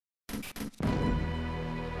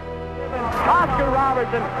Oscar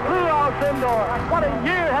Robertson, Leo Sindor. What a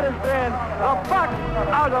year that has been. The Bucks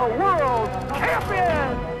are the world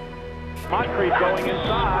champions. Moncrief going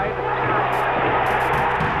inside.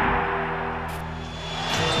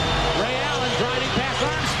 Ray Allen driving past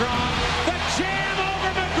Armstrong. The jam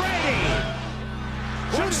over McGrady.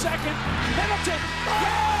 2 seconds. Middleton.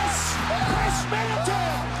 Yes! Chris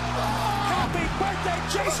Middleton! Happy birthday,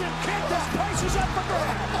 Jason Kidd. This place is up for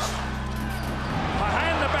grabs.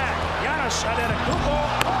 Behind the back. Giannis Antetokounmpo.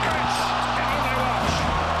 Chris. And on they watch.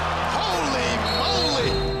 Holy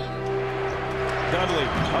moly! Dudley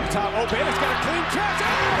up top, open. It's got a clean catch.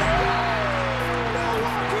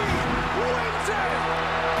 Milwaukee wins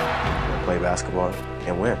it. Play basketball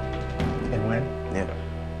and win. And win? Yeah.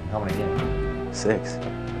 How many games? 6.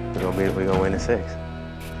 We're gonna win in 6.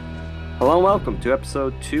 Hello and welcome to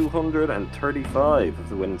episode 235 of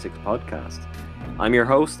the Winning 6 podcast. I'm your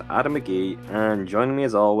host, Adam McGee, and joining me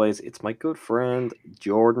as always, it's my good friend,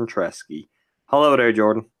 Jordan Treske. Hello there,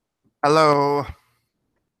 Jordan. Hello.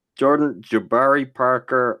 Jordan, Jabari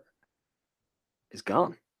Parker is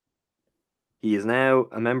gone. He is now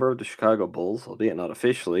a member of the Chicago Bulls, albeit not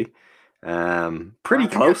officially. Pretty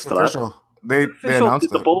close to that. They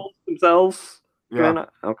announced the it. Bulls themselves. Yeah.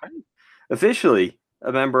 Okay. Officially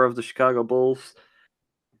a member of the Chicago Bulls.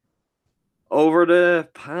 Over the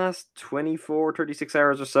past 24, 36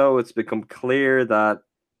 hours or so, it's become clear that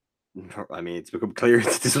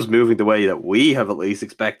this was moving the way that we have at least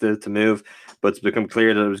expected it to move, but it's become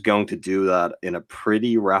clear that it was going to do that in a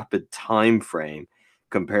pretty rapid time frame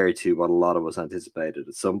compared to what a lot of us anticipated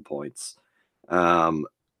at some points.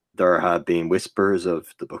 There had been whispers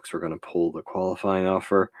of the Bucks were going to pull the qualifying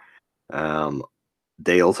offer.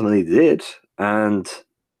 They ultimately did, and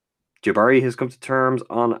Jabari has come to terms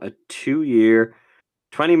on a 2-year,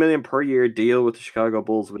 $20 million per year deal with the Chicago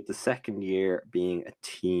Bulls, with the second year being a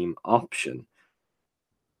team option.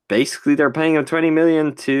 Basically, they're paying him $20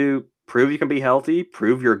 million to prove you can be healthy,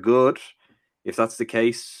 prove you're good. If that's the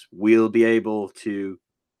case, we'll be able to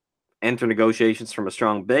enter negotiations from a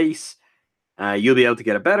strong base. You'll be able to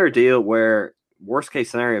get a better deal where, worst case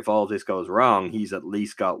scenario, if all of this goes wrong, he's at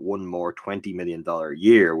least got one more $20 million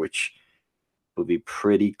year, which will be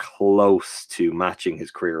pretty close to matching his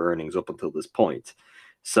career earnings up until this point.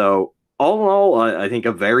 So, all in all, I think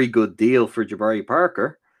a very good deal for Jabari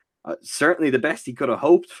Parker. Certainly the best he could have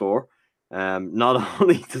hoped for. Not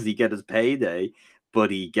only does he get his payday, but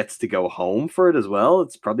he gets to go home for it as well.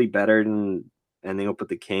 It's probably better than ending up with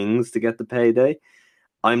the Kings to get the payday.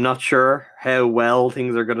 I'm not sure how well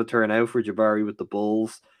things are going to turn out for Jabari with the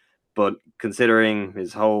Bulls, but considering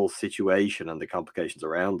his whole situation and the complications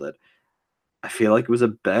around it, I feel like it was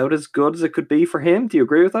about as good as it could be for him. Do you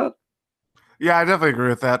agree with that? Yeah, I definitely agree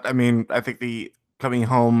with that. I mean, I think the coming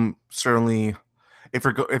home, certainly, if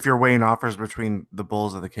you're weighing offers between the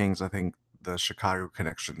Bulls and the Kings, I think the Chicago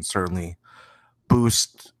connection certainly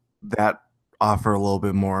boosts that offer a little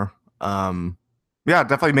bit more. Yeah,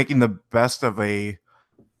 definitely making the best of a,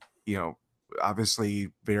 obviously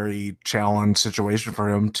very challenged situation for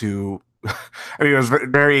him to. I mean, it was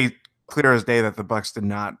very clear as day that the Bucks did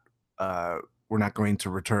not. We're not going to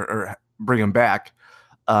return or bring him back.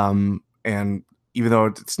 And even though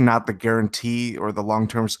it's not the guarantee or the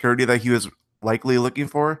long-term security that he was likely looking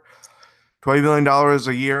for, $20 million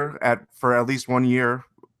a year for at least 1 year,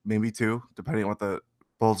 maybe 2, depending on what the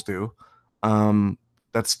Bulls do.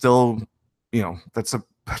 That's still, that's a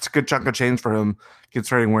good chunk of change for him,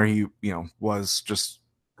 considering where he,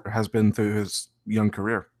 has been through his young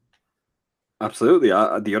career. Absolutely.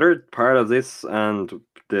 The other part of this and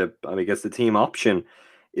the team option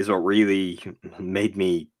is what really made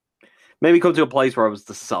me come to a place where I was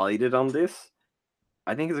decided on this.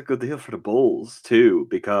 I think it's a good deal for the Bulls too,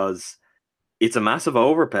 because it's a massive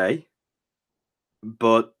overpay.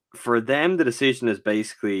 But for them, the decision is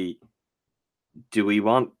basically, do we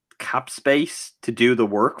want cap space to do the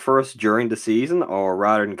work for us during the season, or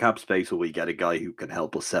rather than cap space, will we get a guy who can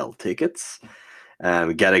help us sell tickets?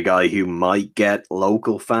 Get a guy who might get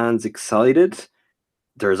local fans excited.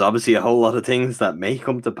 There's obviously a whole lot of things that may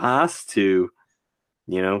come to pass to,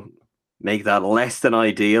 make that less than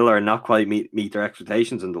ideal or not quite meet their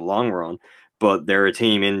expectations in the long run. But they're a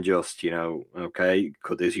team in just, okay,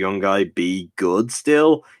 could this young guy be good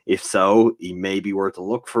still? If so, he may be worth a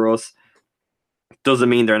look for us. Doesn't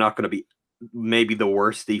mean they're not going to be maybe the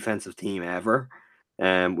worst defensive team ever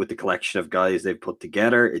with the collection of guys they've put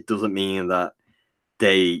together. It doesn't mean that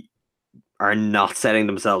they are not setting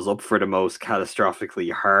themselves up for the most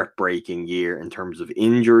catastrophically heartbreaking year in terms of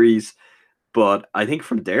injuries. But I think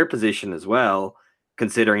from their position as well,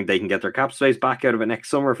 considering they can get their cap space back out of it next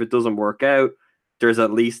summer if it doesn't work out. There's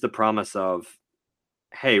at least the promise of,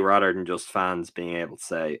 hey, rather than just fans being able to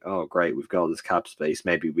say, oh, great, we've got all this cap space,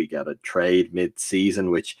 maybe we get a trade mid-season,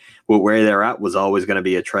 which where they're at was always going to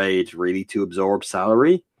be a trade really to absorb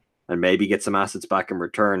salary and maybe get some assets back in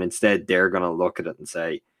return. Instead, they're going to look at it and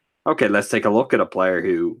say, okay, let's take a look at a player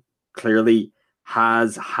who clearly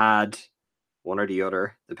has had one or the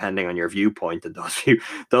other, depending on your viewpoint. And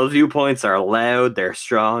those viewpoints are loud, they're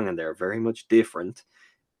strong, and they're very much different.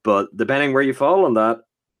 But depending where you fall on that,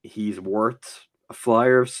 he's worth a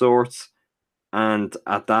flyer of sorts. And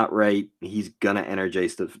at that rate, he's going to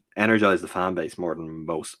energize the fan base more than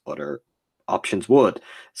most other options would.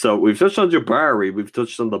 So we've touched on Jabari, we've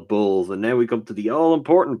touched on the Bulls, and now we come to the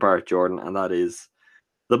all-important part, Jordan, and that is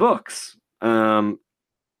the Bucks.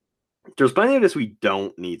 There's plenty of this we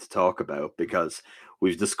don't need to talk about because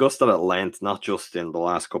we've discussed it at length, not just in the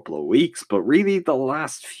last couple of weeks, but really the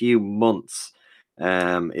last few months.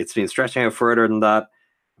 It's been stretching out further than that.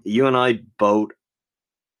 You and I both,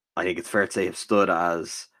 I think it's fair to say, have stood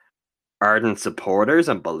as ardent supporters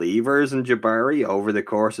and believers in Jabari over the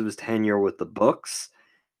course of his tenure with the Bucks,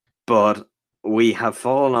 but we have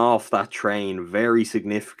fallen off that train very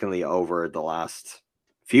significantly over the last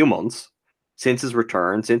few months. Since his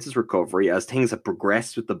return, since his recovery, as things have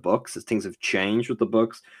progressed with the Bucks, as things have changed with the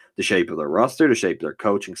Bucks, the shape of their roster, the shape of their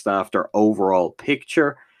coaching staff, their overall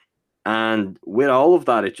picture. And with all of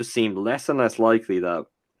that, it just seemed less and less likely that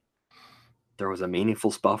there was a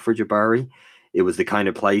meaningful spot for Jabari. It was the kind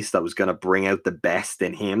of place that was going to bring out the best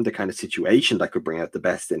in him, the kind of situation that could bring out the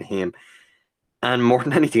best in him. And more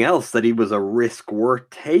than anything else, that he was a risk worth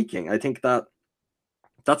taking. I think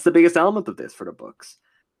that's the biggest element of this for the Bucks.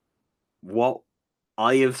 What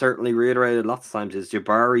I have certainly reiterated lots of times is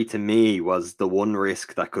Jabari, to me, was the one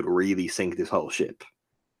risk that could really sink this whole ship.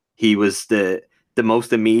 He was the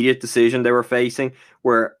most immediate decision they were facing,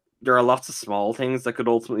 where there are lots of small things that could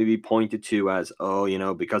ultimately be pointed to as,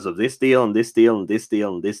 oh, because of this deal and this deal and this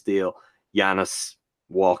deal and this deal, Giannis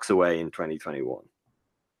walks away in 2021.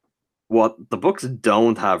 What the Bucks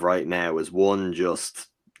don't have right now is one just,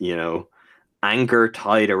 anchor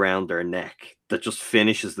tied around their neck that just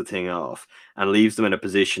finishes the thing off and leaves them in a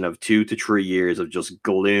position of 2 to 3 years of just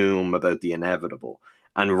gloom about the inevitable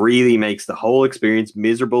and really makes the whole experience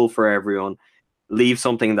miserable for everyone, leave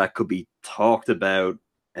something that could be talked about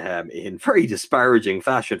in very disparaging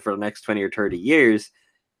fashion for the next 20 or 30 years.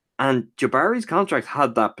 And Jabari's contract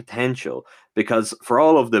had that potential because for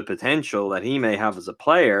all of the potential that he may have as a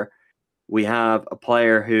player, we have a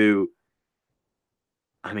player who,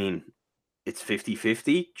 it's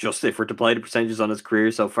 50-50, just if we're to play the percentages on his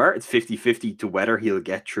career so far, it's 50-50 to whether he'll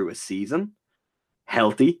get through a season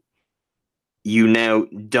healthy. You now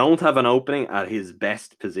don't have an opening at his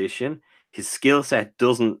best position. His skill set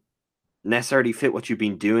doesn't necessarily fit what you've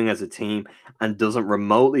been doing as a team and doesn't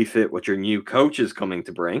remotely fit what your new coach is coming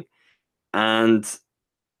to bring. And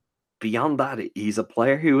beyond that, he's a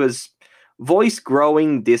player who has voiced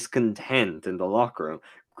growing discontent in the locker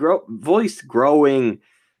room, voiced growing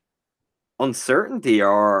uncertainty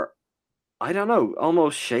or, I don't know,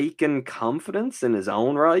 almost shaken confidence in his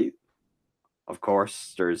own right. Of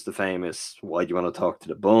course, there's the famous, why do you want to talk to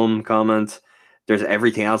the bum comment. There's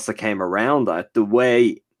everything else that came around that. The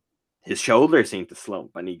way his shoulder seemed to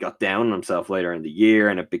slump and he got down on himself later in the year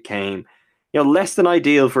and it became, less than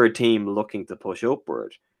ideal for a team looking to push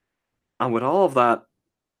upward. And with all of that,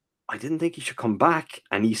 I didn't think he should come back,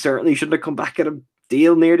 and he certainly shouldn't have come back at a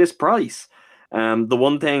deal near this price. The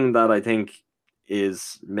one thing that I think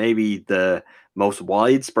is maybe the most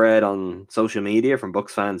widespread on social media from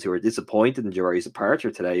Bucks fans who are disappointed in Jabari's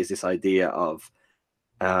departure today is this idea of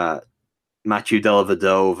Matthew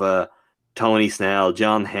Dellavedova, Tony Snell,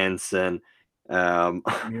 John Henson,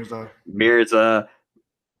 Mirza,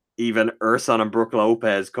 even Ersan and Brook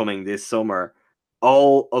Lopez coming this summer.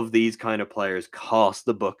 All of these kind of players cost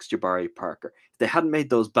the Bucks Jabari Parker. If they hadn't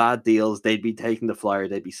made those bad deals, they'd be taking the flyer,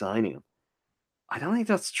 they'd be signing him. I don't think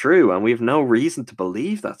that's true, and we have no reason to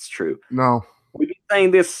believe that's true. No. We've been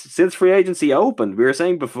saying this since free agency opened. We were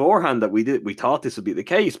saying beforehand that we thought this would be the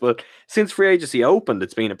case, but since free agency opened,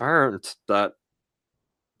 it's been apparent that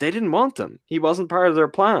they didn't want him. He wasn't part of their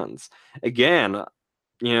plans. Again,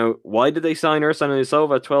 why did they sign Ersan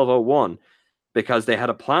Ilyasova at 1201? Because they had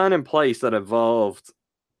a plan in place that involved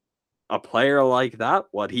a player like that,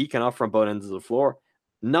 what he can offer on both ends of the floor,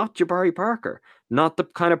 not Jabari Parker, not the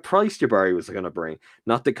kind of price Jabari was going to bring,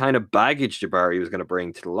 not the kind of baggage Jabari was going to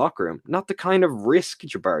bring to the locker room, not the kind of risk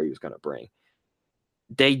Jabari was going to bring.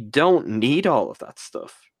 They don't need all of that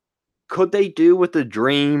stuff. Could they do with the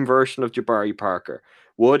dream version of Jabari Parker?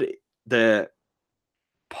 Would the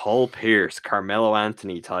Paul Pierce, Carmelo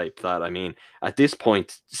Anthony type that, I mean, at this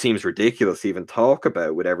point seems ridiculous to even talk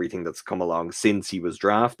about with everything that's come along since he was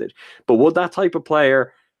drafted. But would that type of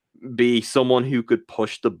player be someone who could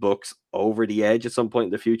push the Bucks over the edge at some point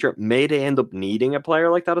in the future? May they end up needing a player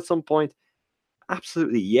like that at some point?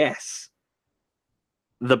 Absolutely, yes.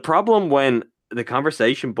 The problem when the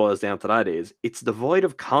conversation boils down to that is it's devoid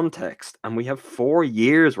of context, and we have 4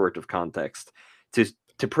 years worth of context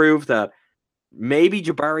to prove that maybe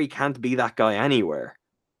Jabari can't be that guy anywhere,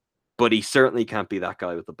 but he certainly can't be that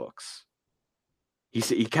guy with the Bucks.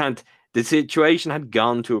 He can't. The situation had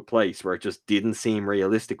gone to a place where it just didn't seem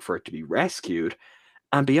realistic for it to be rescued,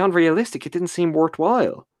 and beyond realistic, it didn't seem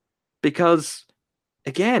worthwhile. Because,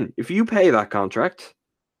 again, if you pay that contract,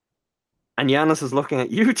 and Giannis is looking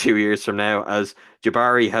at you 2 years from now as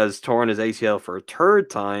Jabari has torn his ACL for a third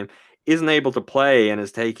time, isn't able to play, and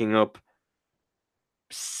is taking up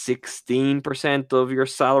 16% of your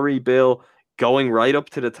salary bill, going right up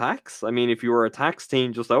to the tax. I mean, if you were a tax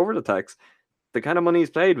team just over the tax, the kind of money he's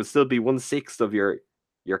paid would still be 1/6 of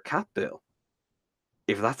your cap bill.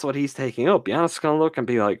 If that's what he's taking up, Giannis is going to look and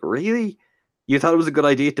be like, really? You thought it was a good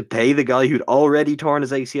idea to pay the guy who'd already torn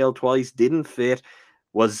his ACL twice, didn't fit,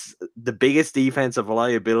 was the biggest defensive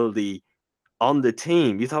liability on the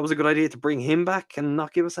team? You thought it was a good idea to bring him back and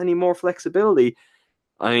not give us any more flexibility?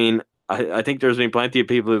 I mean, I think there's been plenty of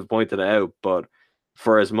people who've pointed it out, but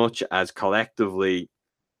for as much as collectively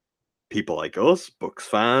people like us, Bucks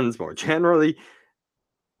fans more generally,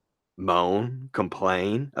 moan,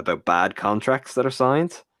 complain about bad contracts that are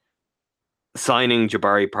signed, signing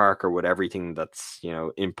Jabari Parker with everything that's,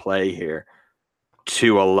 in play here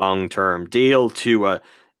to a long-term deal, to a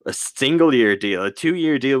single-year deal, a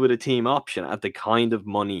 2-year deal with a team option at the kind of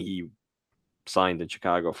money he signed in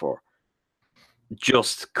Chicago for,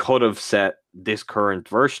 just could have set this current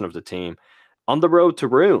version of the team on the road to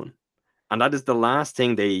ruin. And that is the last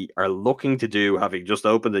thing they are looking to do, having just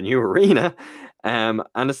opened a new arena. And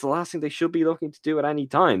it's the last thing they should be looking to do at any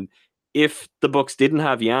time. If the Bucks didn't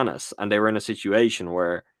have Giannis and they were in a situation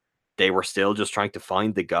where they were still just trying to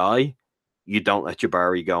find the guy, you don't let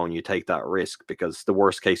Jabari go and you take that risk, because the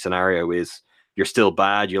worst case scenario is you're still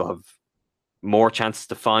bad. You'll have more chances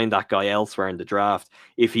to find that guy elsewhere in the draft.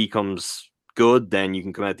 If he comes good, then you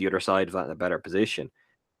can come out the other side of that in a better position.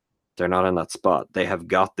 They're not in that spot. They have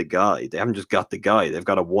got the guy. They haven't just got the guy. They've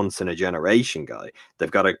got a once-in-a-generation guy.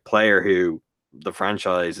 They've got a player who the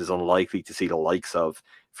franchise is unlikely to see the likes of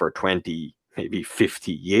for 20, maybe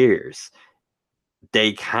 50 years.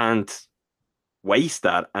 They can't waste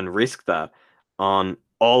that and risk that on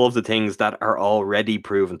all of the things that are already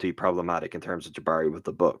proven to be problematic in terms of Jabari with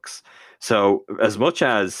the Bucks. So as much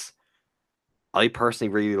as I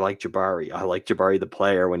personally really like Jabari, I like Jabari the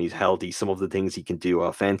player when he's healthy, some of the things he can do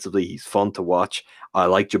offensively, he's fun to watch. I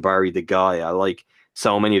like Jabari the guy. I like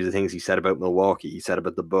so many of the things he said about Milwaukee, he said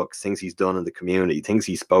about the Bucks, things he's done in the community, things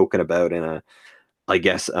he's spoken about in a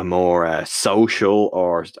more social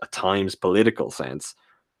or at times political sense.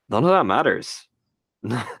 None of that matters.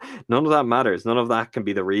 None of that matters. None of that can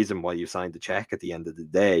be the reason why you signed the check at the end of the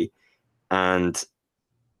day. And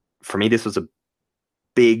for me, this was a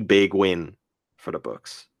big, big win for the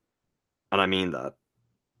Bucks. And I mean that.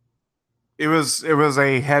 It was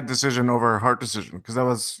a head decision over a heart decision, because that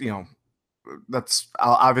was, that's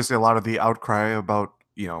obviously a lot of the outcry about,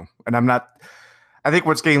 and I think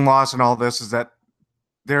what's getting lost in all this is that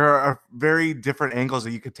there are very different angles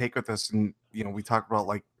that you could take with this. And, we talked about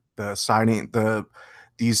like the signing,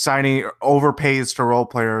 these signing overpays to role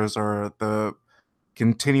players, or the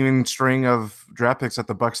continuing string of draft picks that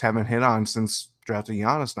the Bucks haven't hit on since drafting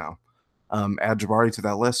Giannis now. Add Jabari to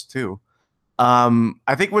that list too.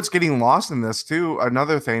 I think what's getting lost in this too,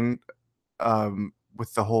 another thing,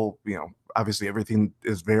 with the whole, obviously everything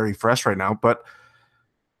is very fresh right now, but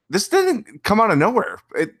this didn't come out of nowhere.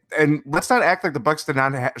 And let's not act like the Bucks did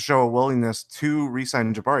not show a willingness to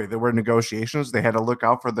re-sign Jabari. There were negotiations. They had to look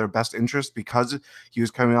out for their best interest because he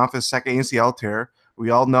was coming off his second ACL tear. We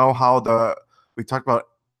all know how we talked about,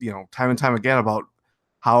 time and time again about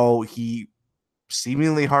how he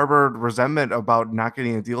seemingly harbored resentment about not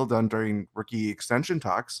getting a deal done during rookie extension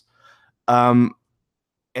talks. And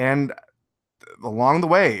along the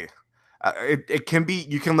way, it can be,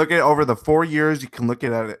 you can look at it over the 4 years, you can look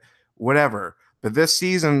at it, whatever. But this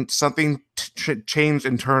season, something changed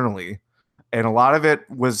internally. And a lot of it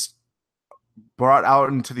was brought out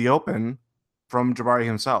into the open from Jabari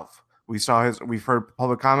himself. We've heard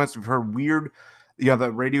public comments, we've heard weird,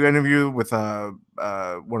 the radio interview with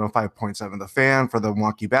 105.7 The Fan for the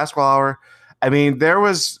Milwaukee Basketball Hour. I mean,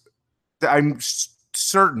 I'm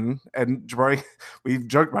certain, and Jabari, we've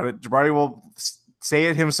joked about it, Jabari will say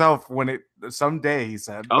it himself when it someday, he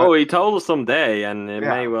said. Oh, he told us someday, and it Yeah.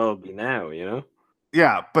 may well be now, you know?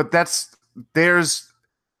 Yeah, but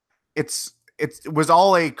it was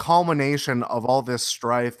all a culmination of all this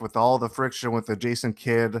strife with all the friction with the Jason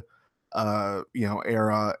Kidd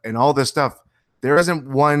era and all this stuff. There isn't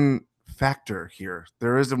one factor here.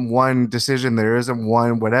 There isn't one decision. There isn't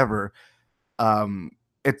one whatever.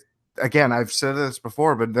 It again, I've said this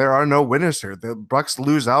before, but there are no winners here. The Bucks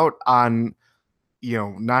lose out on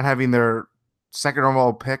not having their second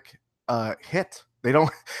overall pick hit. They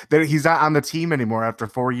don't. He's not on the team anymore after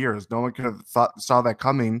 4 years. No one could have saw that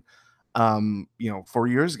coming, 4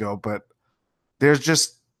 years ago. But there's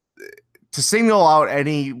just to single out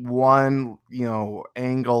any one,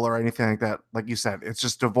 angle or anything like that. Like you said, it's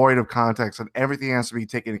just devoid of context, and everything has to be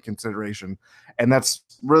taken into consideration. And that's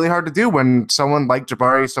really hard to do when someone like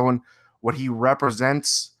Jabari, what he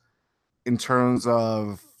represents in terms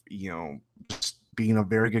of, just being a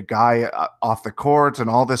very good guy off the court and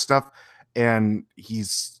all this stuff. And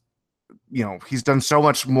he's done so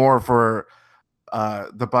much more for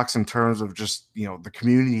the Bucks in terms of just, the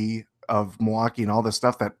community of Milwaukee and all this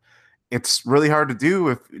stuff that it's really hard to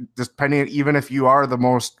do even if you are the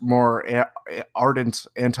more ardent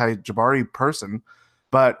anti-Jabari person.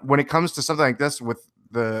 But when it comes to something like this with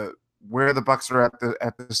where the Bucks are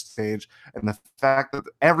at this stage and the fact that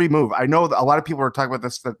every move, I know that a lot of people are talking about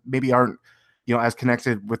this that maybe aren't, as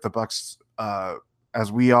connected with the Bucks as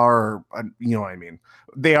we are, you know what I mean?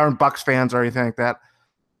 They aren't Bucks fans or anything like that.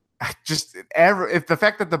 If the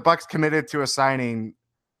fact that the Bucks committed to a signing,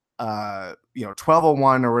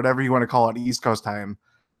 12:01 or whatever you want to call it, East Coast time,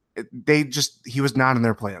 he was not in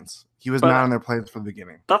their plans. He was not in their plans from the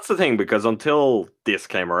beginning. That's the thing, because until this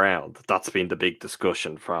came around, that's been the big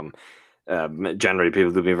discussion from generally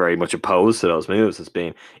people who've been very much opposed to those moves. Has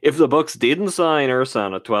been, if the Bucks didn't sign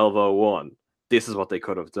Ersan at 12:01, this is what they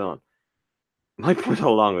could have done. My point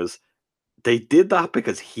all along is they did that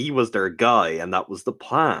because he was their guy and that was the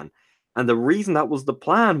plan. And the reason that was the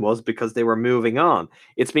plan was because they were moving on.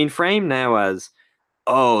 It's been framed now as,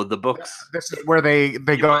 oh, the Bucks. This is where they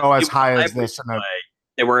go as high as this.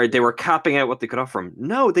 They were capping out what they could offer him.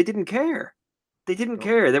 No, they didn't care. They didn't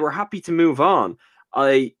care. They were happy to move on.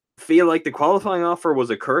 I feel like the qualifying offer was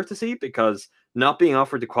a courtesy, because not being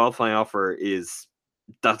offered the qualifying offer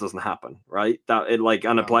that doesn't happen, right?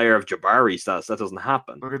 On a player of Jabari status, that doesn't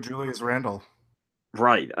happen. Look at Julius Randle.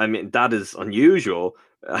 Right. I mean, that is unusual.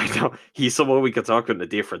 I know he's someone we could talk about in a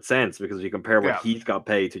different sense, because if you compare what he's got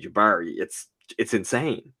paid to Jabari, it's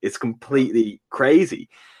insane. It's completely crazy.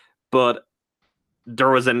 But there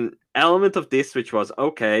was an element of this which was,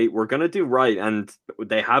 okay, we're going to do right. And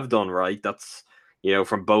they have done right. That's,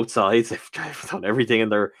 from both sides. They've done everything in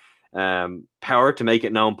their power to make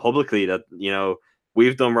it known publicly that,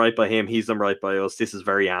 we've done right by him. He's done right by us. This is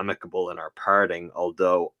very amicable in our parting,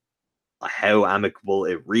 although how amicable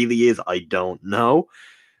it really is, I don't know.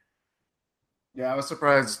 Yeah, I was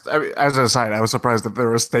surprised. As an aside, I was surprised that there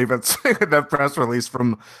were statements in that press release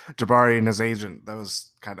from Jabari and his agent. That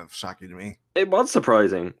was kind of shocking to me. It was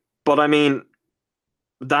surprising, but I mean,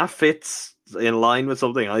 that fits in line with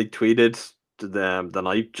something I tweeted the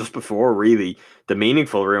night just before, really. The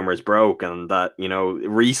meaningful rumors broke, and that,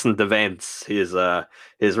 recent events, his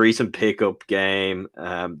recent pickup game,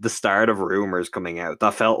 the start of rumors coming out,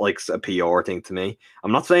 that felt like a PR thing to me.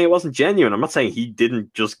 I'm not saying it wasn't genuine. I'm not saying he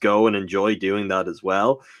didn't just go and enjoy doing that as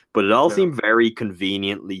well, but it all seemed very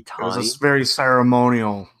conveniently timed. It was a very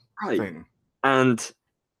ceremonial thing. And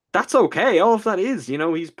that's okay. All of that is,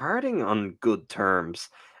 he's parting on good terms,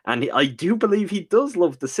 and I do believe he does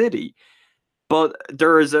love the city. But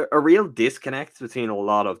there is a real disconnect between a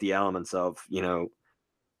lot of the elements of,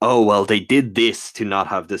 oh, well, they did this to not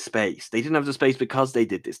have the space. They didn't have the space because they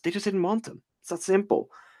did this. They just didn't want them. It's that simple.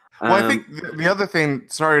 Well, I think the other thing,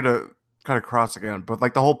 sorry to cut across again, but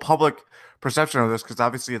like the whole public perception of this, because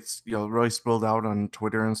obviously it's, really spilled out on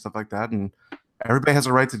Twitter and stuff like that. And everybody has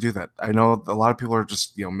a right to do that. I know a lot of people are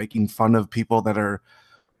just, making fun of people that are,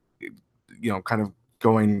 kind of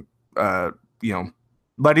going,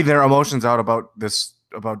 letting their emotions out about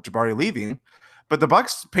Jabari leaving, but the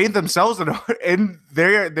Bucks paid themselves and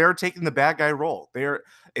they're taking the bad guy role.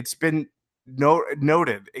 It's been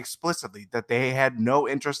noted explicitly that they had no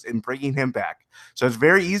interest in bringing him back. So it's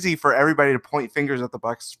very easy for everybody to point fingers at the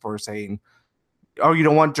Bucks for saying, "Oh, you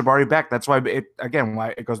don't want Jabari back." That's why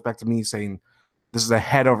why it goes back to me saying this is a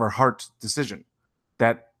head over heart decision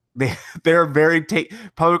that they're very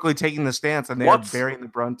publicly taking the stance, and they're bearing the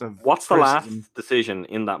brunt of. What's the last decision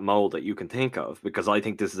in that mold that you can think of? Because I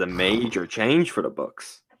think this is a major change for the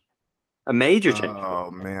Bucks. A major change.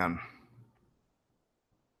 Oh man,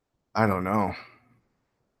 I don't know.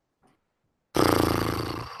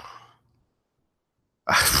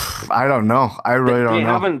 I don't know. I really don't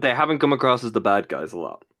know. They haven't come across as the bad guys a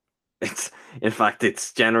lot. In fact,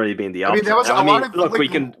 it's generally been the I mean, opposite. there was a lot of look,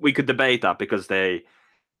 like, we could debate that because they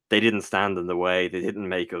didn't stand in the way. They didn't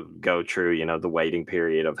make a go through, the waiting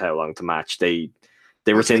period of how long to match. They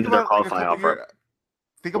rescinded their qualifying offer.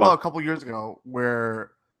 Think about a couple years ago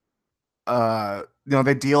where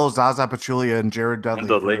they deal Zaza Pachulia and Jared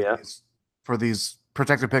Dudley, for these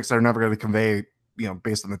protected picks that are never going to convey,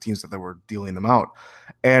 based on the teams that they were dealing them out.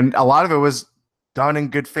 And a lot of it was done in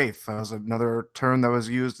good faith. That was another term that was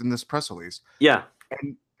used in this press release. Yeah.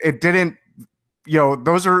 And it didn't,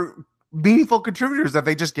 those are meaningful contributors that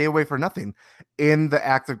they just gave away for nothing in the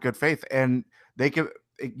act of good faith. And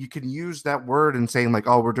you can use that word and saying like,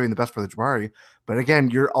 oh, we're doing the best for the Jabari. But again,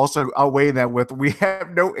 you're also outweighing that with, we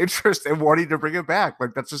have no interest in wanting to bring it back.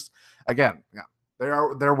 Like that's just, again, yeah,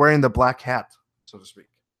 they're wearing the black hat, so to speak.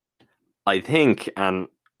 I think, and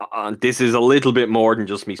this is a little bit more than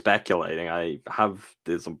just me speculating.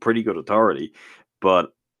 There's some pretty good authority,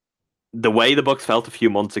 but the way the Bucks felt a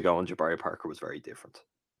few months ago on Jabari Parker was very different.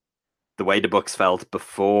 The way the Bucks felt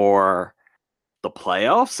before the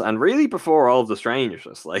playoffs and really before all of the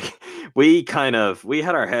strangeness, like we had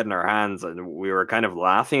our head in our hands and we were kind of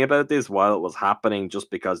laughing about this while it was happening,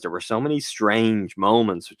 just because there were so many strange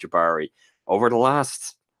moments with Jabari over the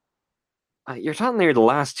last. You're talking near the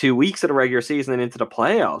last 2 weeks of the regular season and into the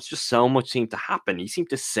playoffs. Just so much seemed to happen. He seemed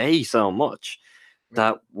to say so much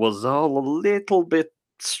that was all a little bit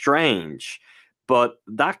strange. But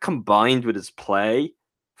that combined with his play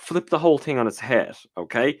flipped the whole thing on its head.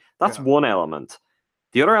 Okay, that's one element.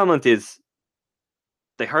 The other element is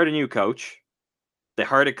they hired a new coach. They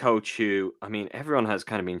hired a coach who, everyone has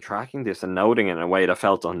kind of been tracking this and noting it in a way that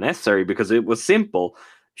felt unnecessary because it was simple.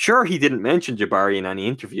 Sure, he didn't mention Jabari in any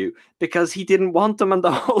interview because he didn't want them, and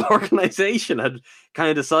the whole organization had kind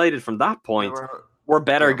of decided from that point, we're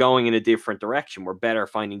better going in a different direction. We're better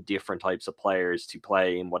finding different types of players to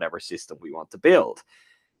play in whatever system we want to build.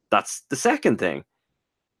 That's the second thing.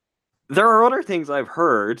 There are other things I've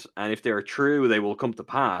heard, and if they're true, they will come to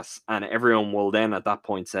pass, and everyone will then at that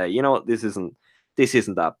point say, you know what, this isn't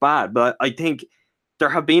that bad. But I think there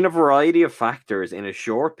have been a variety of factors in a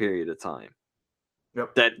short period of time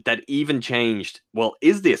that even changed, well,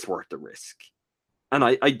 is this worth the risk? And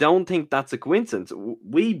I don't think that's a coincidence.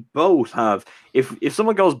 We both have, if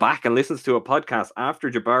someone goes back and listens to a podcast after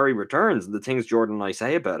Jabari returns and the things Jordan and I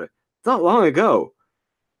say about it, it's not long ago.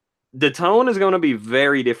 The tone is going to be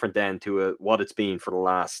very different then to what it's been for the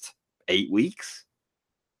last 8 weeks.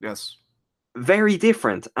 Yes. Very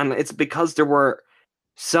different. And it's because there were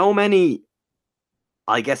so many,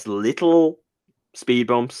 I guess, little speed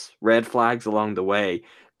bumps, red flags along the way,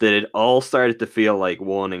 that it all started to feel like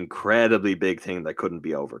one incredibly big thing that couldn't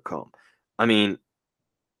be overcome.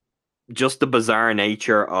 Just the bizarre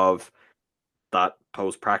nature of that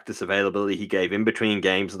post-practice availability he gave in between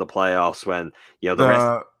games of the playoffs when, the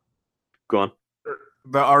rest... Go on.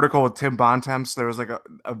 The article with Tim Bontemps, there was like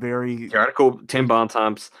a very... The article, Tim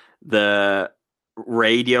Bontemps, the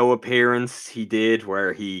radio appearance he did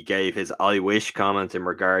where he gave his I wish comment in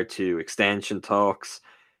regard to extension talks,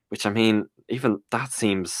 which even that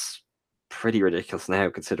seems pretty ridiculous now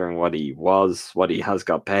considering what he has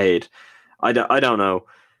got paid. I don't know.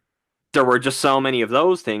 There were just so many of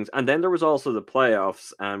those things. And then there was also the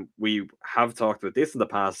playoffs, and we have talked about this in the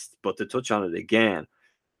past, but to touch on it again,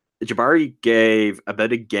 Jabari gave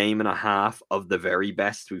about a game and a half of the very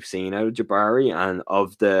best we've seen out of Jabari and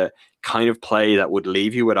of the kind of play that would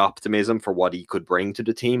leave you with optimism for what he could bring to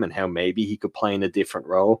the team and how maybe he could play in a different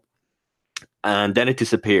role. And then it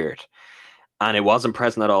disappeared. And it wasn't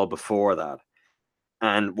present at all before that.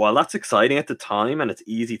 And while that's exciting at the time and it's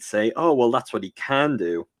easy to say, oh, well, that's what he can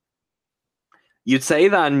do, you'd say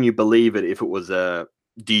that and you believe it if it was a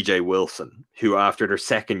DJ Wilson who after their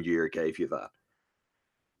second year gave you that.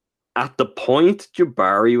 At the point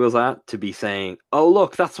Jabari was at to be saying, oh,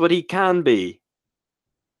 look, that's what he can be,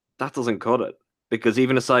 that doesn't cut it. Because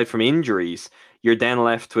even aside from injuries, you're then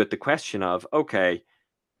left with the question of, okay,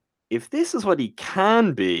 if this is what he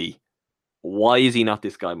can be, why is he not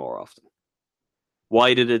this guy more often?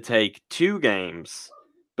 Why did it take 2 games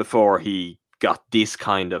before he got this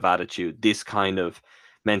kind of attitude, this kind of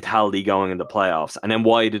mentality going in the playoffs? And then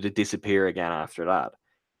why did it disappear again after that?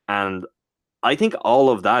 And I think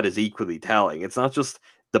all of that is equally telling. It's not just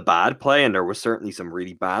the bad play, and there was certainly some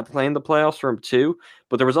really bad play in the playoffs for him too,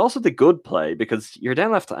 but there was also the good play, because you're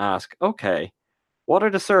then left to ask, okay, what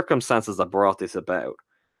are the circumstances that brought this about?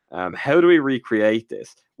 How do we recreate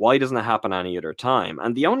this? Why doesn't it happen any other time?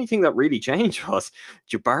 And the only thing that really changed was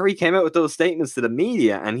Jabari came out with those statements to the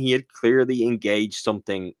media, and he had clearly engaged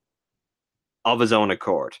something of his own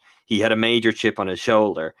accord. He had a major chip on his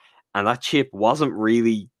shoulder, and that chip wasn't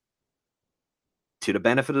really to the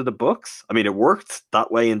benefit of the Bucks. I mean, it worked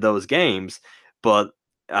that way in those games, but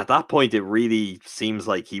at that point, it really seems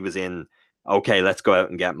like he was in, okay, let's go out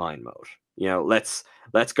and get mine mode.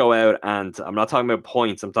 Let's go out, and I'm not talking about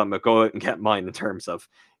points. I'm talking about go out and get mine in terms of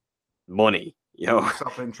money.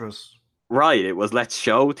 Self-interest. Right. It was, let's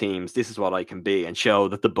show teams this is what I can be, and show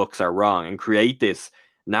that the Bucks are wrong, and create this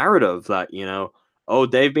narrative that, oh,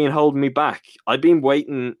 they've been holding me back. I've been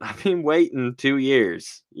waiting 2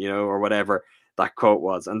 years, or whatever that quote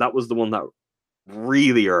was. And that was the one that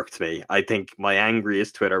really irked me. I think my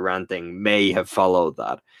angriest Twitter ranting may have followed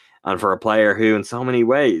that. And for a player who, in so many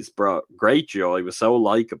ways, brought great joy, was so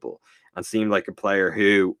likable, and seemed like a player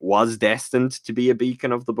who was destined to be a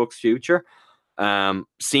beacon of the Bucks' future,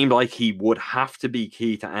 seemed like he would have to be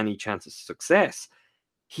key to any chance of success.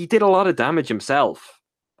 He did a lot of damage himself.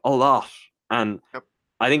 A lot. And Yep.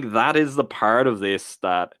 I think that is the part of this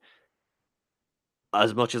that,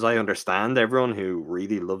 as much as I understand everyone who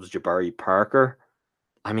really loves Jabari Parker,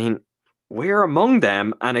 I mean, we're among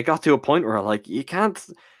them, and it got to a point where, like, you can't.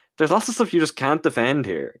 There's lots of stuff you just can't defend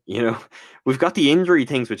here. We've got the injury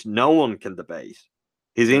things which no one can debate.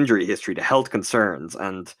 His injury history, the health concerns,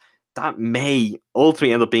 and that may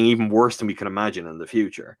ultimately end up being even worse than we can imagine in the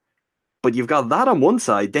future. But you've got that on one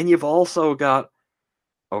side, then you've also got,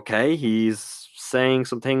 okay, he's saying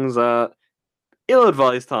some things at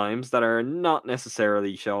ill-advised times that are not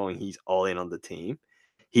necessarily showing he's all in on the team.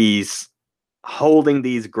 He's holding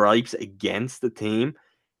these gripes against the team.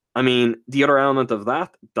 I mean, the other element of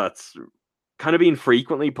that's kind of been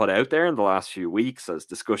frequently put out there in the last few weeks as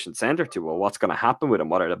discussion center to, well, what's going to happen with him?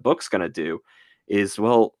 What are the Bucks going to do? Is,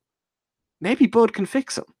 well, maybe Bud can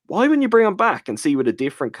fix him. Why wouldn't you bring him back and see with a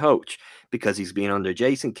different coach? Because he's been under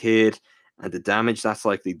Jason Kidd and the damage that's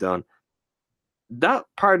likely done. That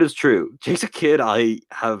part is true. Jason Kidd, I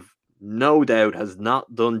have no doubt, has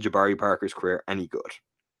not done Jabari Parker's career any good.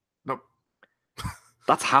 Nope.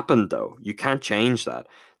 That's happened, though. You can't change that.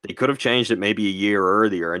 They could have changed it maybe a year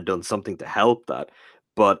earlier and done something to help that.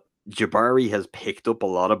 But Jabari has picked up a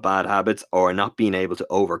lot of bad habits, or not being able to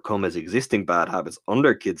overcome his existing bad habits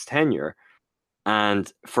under Kidd's tenure.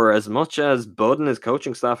 And for as much as Bud and his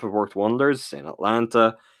coaching staff have worked wonders in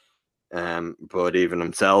Atlanta, but even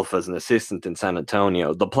himself as an assistant in San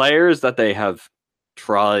Antonio, the players that they have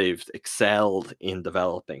thrived, excelled in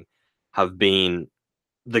developing, have been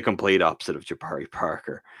the complete opposite of Jabari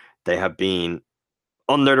Parker. They have been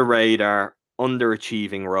under the radar,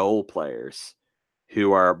 underachieving role players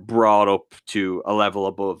who are brought up to a level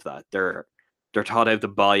above that. They're taught how to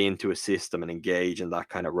buy into a system and engage in that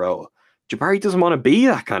kind of role. Jabari doesn't want to be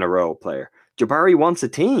that kind of role player. Jabari wants a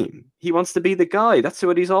team. He wants to be the guy. That's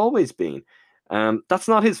what he's always been. That's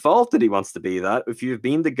not his fault that he wants to be that. If you've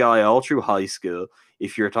been the guy all through high school,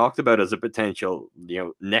 if you're talked about as a potential,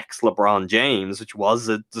 next LeBron James, which was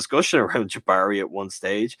a discussion around Jabari at one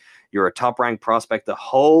stage, you're a top-ranked prospect the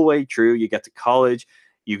whole way through. You get to college,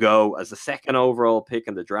 you go as the second overall pick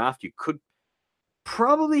in the draft. You could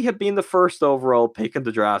probably have been the first overall pick in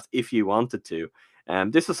the draft if you wanted to.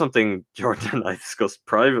 This is something Jordan and I discussed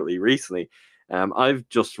privately recently. I've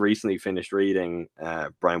just recently finished reading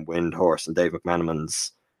Brian Windhorst and Dave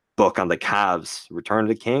McManaman's book on the Cavs, Return of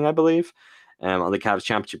the King, I believe, on the Cavs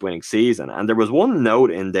championship winning season. And there was one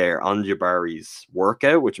note in there on Jabari's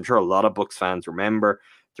workout, which I'm sure a lot of Bucks fans remember.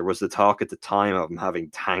 There was the talk at the time of him having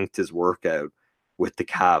tanked his workout with the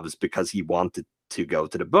Cavs because he wanted to go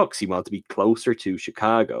to the Bucks. He wanted to be closer to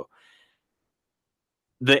Chicago.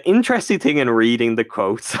 The interesting thing in reading the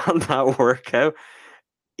quotes on that workout,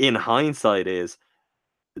 in hindsight, is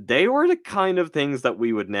they were the kind of things that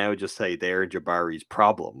we would now just say they're Jabari's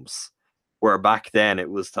problems. Where back then it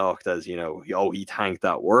was talked as, he tanked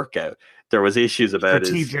that workout. There was issues about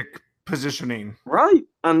strategic positioning. Right.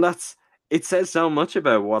 And it says so much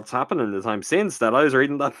about what's happened in the time since that I was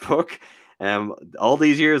reading that book all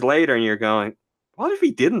these years later, and you're going, what if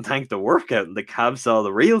he didn't tank the workout and the Cavs saw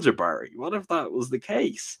the real Jabari? What if that was the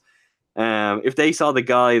case? If they saw the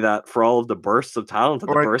guy that, for all of the bursts of talent, and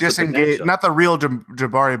or the bursts disengaged, of potential, not the real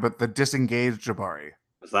Jabari, but the disengaged Jabari.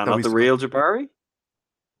 Was that not the real Jabari?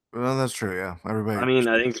 Well, that's true. Yeah, everybody. I mean,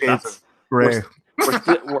 I think that's gray.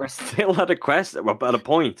 We're still at a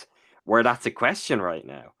point where that's a question right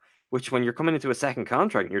now. Which, when you're coming into a second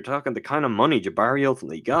contract and you're talking the kind of money Jabari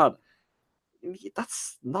ultimately got,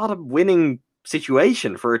 that's not a winning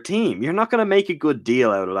situation for a team. You're not going to make a good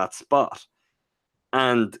deal out of that spot.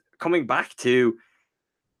 And coming back to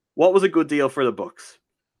what was a good deal for the Bucks?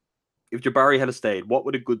 If Jabari had stayed, what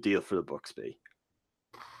would a good deal for the Bucks be?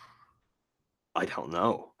 I don't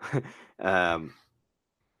know.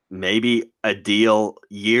 Maybe a deal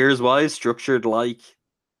years wise structured like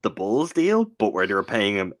the Bulls deal, but where they were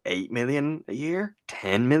paying him 8 million a year,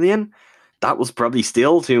 10 million. That was probably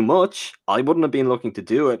still too much. I wouldn't have been looking to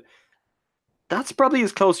do it. That's probably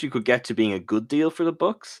as close you could get to being a good deal for the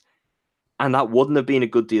Bucks. And that wouldn't have been a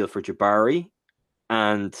good deal for Jabari.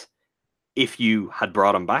 And if you had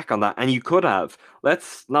brought him back on that, and you could have,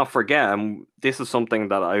 let's not forget, and this is something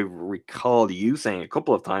that I recall you saying a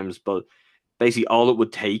couple of times, but basically all it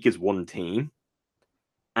would take is one team.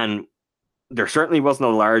 And there certainly wasn't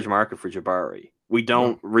a large market for Jabari. We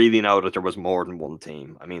don't really know that there was more than one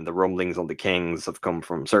team. I mean, the rumblings on the Kings have come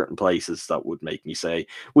from certain places that would make me say,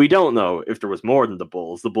 we don't know if there was more than the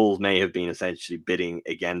Bulls. The Bulls may have been essentially bidding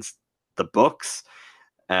against the Bucks,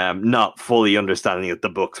 not fully understanding that the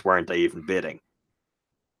Bucks weren't even bidding.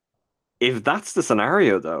 If that's the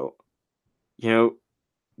scenario, though,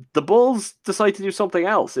 the Bulls decide to do something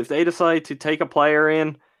else. If they decide to take a player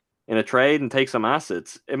in a trade and take some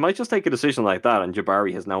assets, it might just take a decision like that, and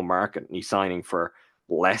Jabari has no market and he's signing for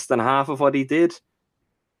less than half of what he did.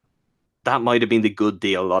 That might have been the good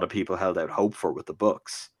deal a lot of people held out hope for with the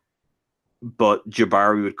Bucks. But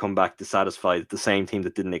Jabari would come back dissatisfied. The same team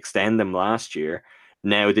that didn't extend him last year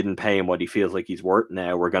now didn't pay him what he feels like he's worth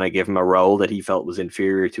now. We're going to give him a role that he felt was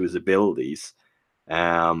inferior to his abilities.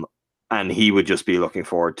 And he would just be looking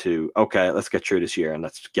forward to, okay, let's get through this year and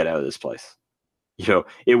let's get out of this place.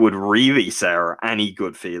 It would really sour any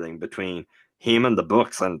good feeling between him and the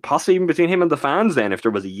Bucks, and possibly even between him and the fans then, if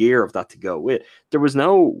there was a year of that to go with. There was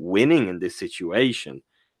no winning in this situation.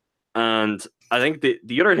 And I think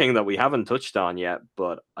the other thing that we haven't touched on yet,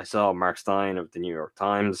 but I saw Mark Stein of the New York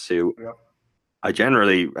Times, who I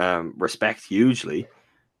generally respect hugely,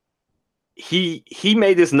 he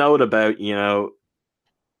made this note about,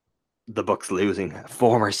 the Bucks losing a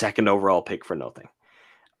former second overall pick for nothing.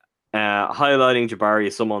 Highlighting Jabari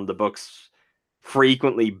as someone the Bucks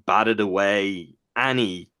frequently batted away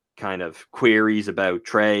any kind of queries about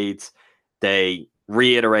trades. They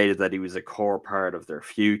reiterated that he was a core part of their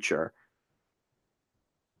future.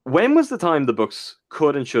 When was the time the Bucks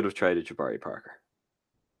could and should have traded Jabari Parker?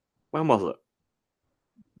 When was it?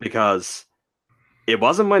 Because it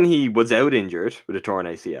wasn't when he was out injured with a torn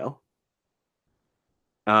ACL.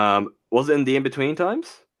 Was it in the in-between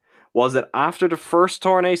times? Was it after the first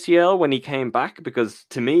torn ACL when he came back? Because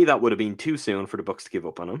to me, that would have been too soon for the Bucks to give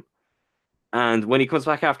up on him. And when he comes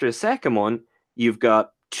back after the second one, you've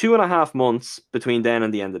got 2.5 months between then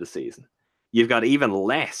and the end of the season. You've got even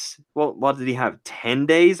less. Well, what did he have? 10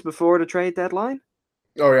 days before the trade deadline?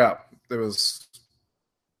 Oh, yeah. It was...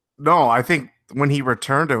 No, I think when he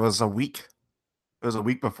returned, it was a week. It was a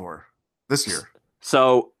week before this year.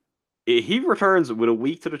 So he returns with a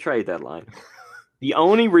week to the trade deadline. The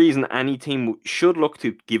only reason any team should look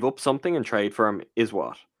to give up something and trade for him is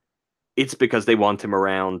what? It's because they want him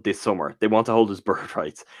around this summer. They want to hold his bird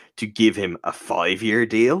rights to give him a 5-year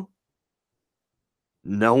deal.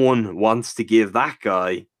 No one wants to give that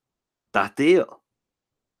guy that deal.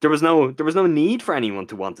 There was no need for anyone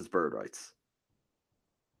to want his bird rights.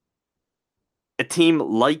 A team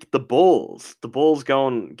like the Bulls go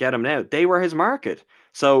and get him now. They were his market.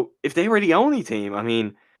 So if they were the only team, I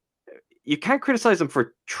mean, you can't criticize him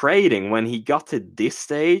for trading when he got to this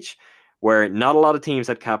stage where not a lot of teams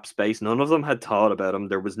had cap space. None of them had thought about him.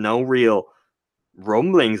 There was no real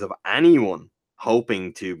rumblings of anyone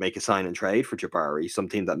hoping to make a sign and trade for Jabari,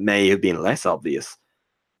 something that may have been less obvious.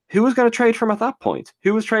 Who was going to trade from at that point?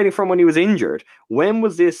 Who was trading from when he was injured? When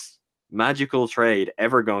was this magical trade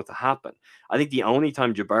ever going to happen? I think the only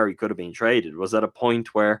time Jabari could have been traded was at a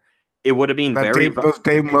point where it would have been those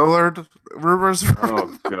Dave Millard rumors.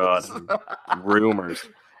 Oh God, rumors.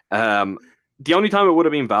 The only time it would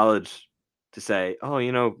have been valid to say, oh,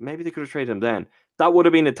 maybe they could have traded him then. That would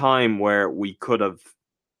have been a time where we could have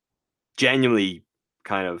genuinely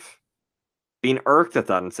kind of been irked at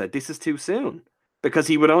that and said, this is too soon, because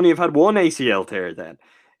he would only have had one ACL tear then.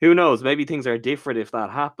 Who knows? Maybe things are different if that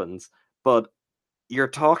happens. But you're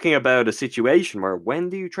talking about a situation where when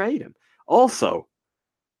do you trade him? Also,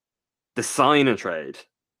 the sign and trade,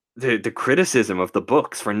 the criticism of the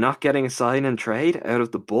Bucks for not getting a sign and trade out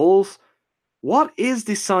of the Bulls. What is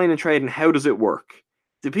this sign and trade and how does it work?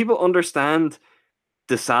 Do people understand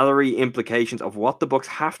the salary implications of what the Bucks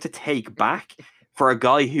have to take back for a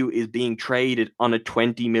guy who is being traded on a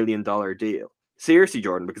 $20 million deal? Seriously,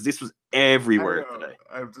 Jordan, because this was everywhere today.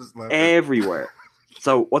 I'm just everywhere.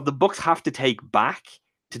 So what the Bucks have to take back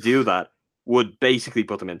to do that would basically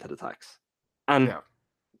put them into the tax. And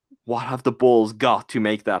what have the Bulls got to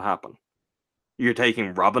make that happen? You're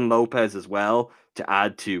taking Robin Lopez as well to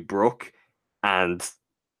add to Brook. and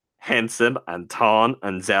Henson and Ton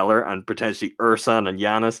and Zeller and potentially Ursan and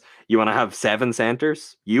Giannis. You want to have 7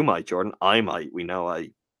 centers? You might, Jordan. I might. We know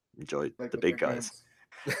I enjoy Like the big guys.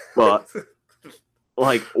 guys. But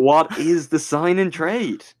like, what is the sign and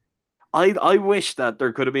trade? I wish that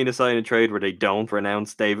there could have been a sign and trade where they don't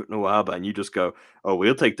renounce David Nwaba and you just go, oh,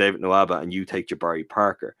 we'll take David Nwaba and you take Jabari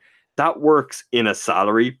Parker. That works in a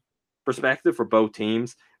salary perspective for both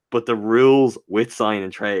teams, but the rules with sign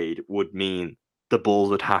and trade would mean the Bulls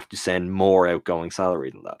would have to send more outgoing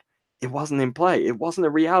salary than that. It wasn't in play. It wasn't a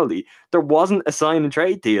reality. There wasn't a sign and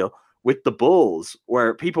trade deal with the Bulls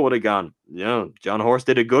where people would have gone, John Horst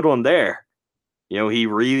did a good one there.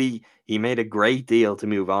 He made a great deal to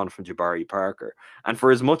move on from Jabari Parker. And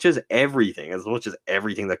for as much as everything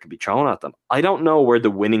that could be thrown at them, I don't know where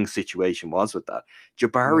the winning situation was with that.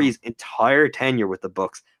 Jabari's entire tenure with the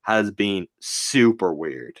Bucks has been super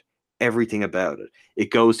weird. Everything about it. It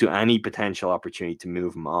goes to any potential opportunity to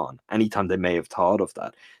move him on, anytime they may have thought of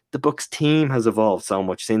that. The Bucks team has evolved so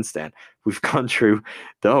much since then. We've gone through,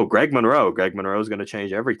 Greg Monroe. Greg Monroe is going to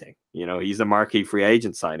change everything. He's a marquee free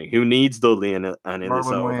agent signing. Who needs Dudley and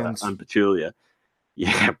Ilyasova and Pachulia?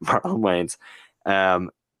 Yeah, Marlon Wayans.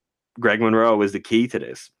 Greg Monroe is the key to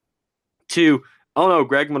this. 2, oh no,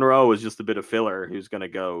 Greg Monroe is just a bit of filler who's going to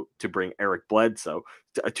go to bring Eric Bledsoe.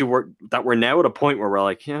 We're now at a point where we're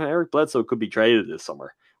like, Eric Bledsoe could be traded this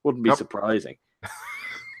summer. Wouldn't be surprising.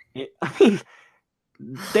 I mean,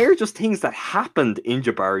 they're just things that happened in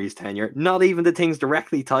Jabari's tenure, not even the things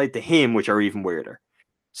directly tied to him, which are even weirder.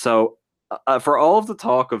 So for all of the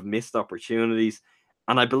talk of missed opportunities,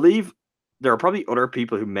 and I believe there are probably other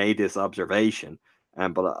people who made this observation,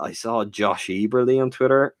 but I saw Josh Eberly on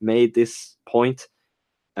Twitter made this point.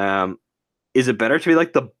 Is it better to be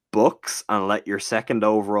like the Bucks and let your second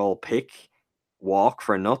overall pick walk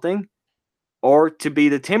for nothing, or to be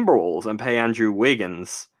the Timberwolves and pay Andrew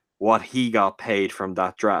Wiggins what he got paid from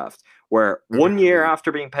that draft, where 1 year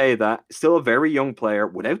after being paid that, still a very young player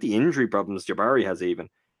without the injury problems Jabari has even,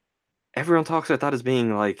 everyone talks about that as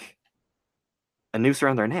being like a noose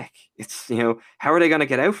around their neck. It's, how are they going to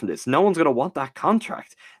get out from this? No one's going to want that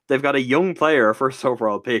contract. They've got a young player, a first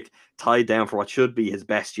overall pick, tied down for what should be his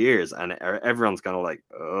best years, and everyone's going to like,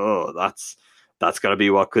 oh, that's going to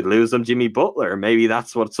be what could lose them Jimmy Butler. Maybe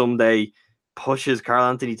that's what someday pushes Karl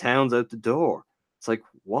Anthony Towns out the door. It's like,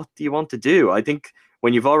 what do you want to do? I think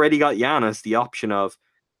when you've already got Giannis, the option of,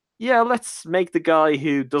 let's make the guy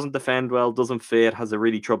who doesn't defend well, doesn't fit, has a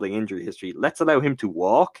really troubling injury history, let's allow him to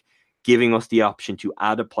walk, giving us the option to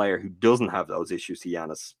add a player who doesn't have those issues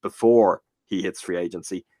to before he hits free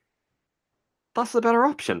agency. That's the better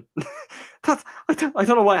option. I don't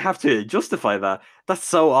know why I have to justify that. That's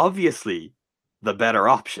so obviously the better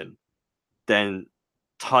option than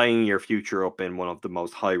tying your future up in one of the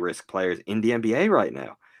most high-risk players in the NBA right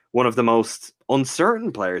now. One of the most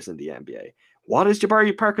uncertain players in the NBA. What is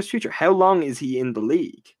Jabari Parker's future? How long is he in the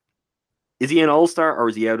league? Is he an all-star or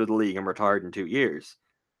is he out of the league and retired in 2 years?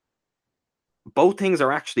 Both things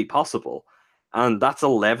are actually possible. And that's a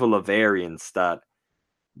level of variance that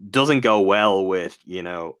doesn't go well with,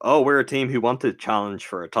 we're a team who want to challenge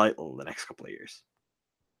for a title in the next couple of years.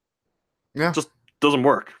 Yeah. It just doesn't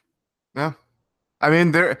work. Yeah. I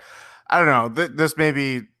mean, I don't know. This may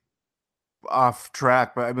be off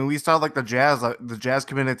track, but I mean, we saw like the Jazz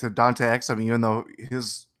committed to Dante Exum, even though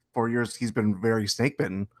his 4 years he's been very snake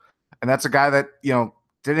bitten, and that's a guy that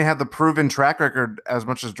didn't have the proven track record as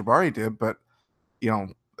much as Jabari did, but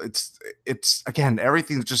it's again,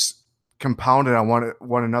 everything's just compounded on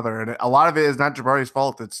one another, and a lot of it is not Jabari's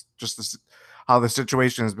fault. It's just how the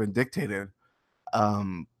situation has been dictated.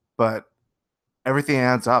 But everything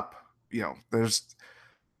adds up. There's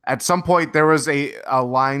at some point there was a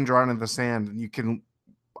line drawn in the sand, and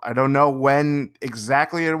I don't know when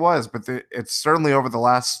exactly it was, but it's certainly over the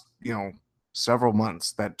last several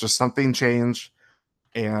months that just something changed,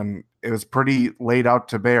 and it was pretty laid out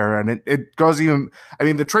to bear. And it goes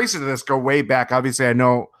the traces of this go way back. Obviously, I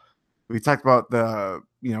know we talked about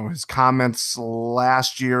his comments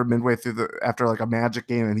last year midway through after like a Magic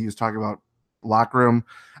game, and he was talking about locker room.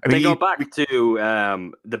 They go back to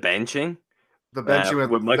the benching. The benching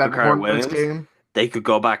with Michael Carter-Williams game. They could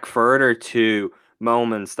go back further to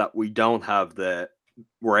moments that we don't have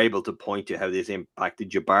we're able to point to how this impacted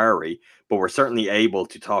Jabari, but we're certainly able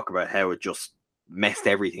to talk about how it just messed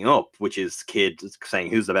everything up, which is kids saying,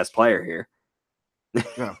 who's the best player here?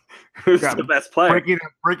 Yeah. Who's the best player?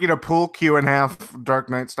 Breaking a pool cue in half, Dark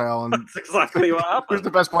Knight style. And that's exactly what happened. Who's the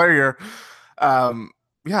best player here?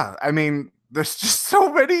 Yeah, I mean, there's just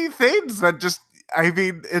so many things that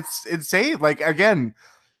it's insane. Like, again,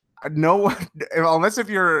 no one, unless if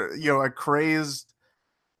you're, a crazed,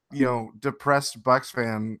 depressed Bucks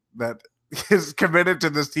fan that is committed to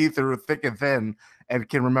this team through thick and thin and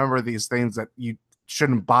can remember these things that you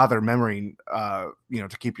shouldn't bother remembering,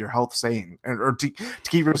 to keep your health sane or to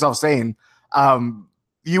keep yourself sane.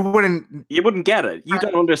 You wouldn't get it. You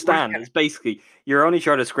don't understand. It's basically you're only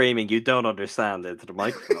short of screaming. You don't understand into the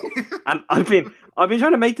microphone. And I've been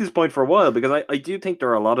trying to make this point for a while because I do think there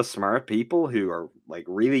are a lot of smart people who are like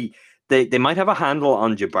really they might have a handle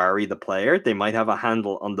on Jabari the player, they might have a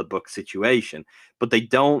handle on the book situation, but they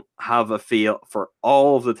don't have a feel for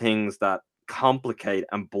all of the things that complicate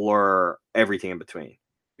and blur everything in between.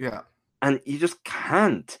 Yeah. And you just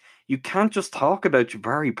can't. You can't just talk about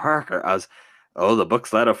Jabari Parker as, oh, the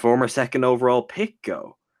Bucks let a former second overall pick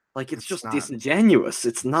go. Like it's just disingenuous.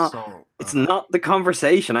 It's not. It's not the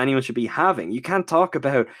conversation anyone should be having. You can't talk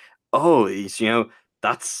about, oh, he's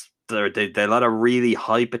that's they let a really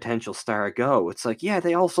high potential star go. It's like, yeah,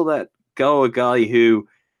 they also let go a guy who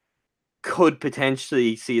could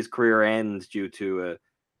potentially see his career end due to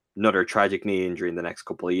another tragic knee injury in the next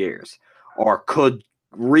couple of years, or could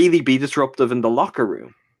really be disruptive in the locker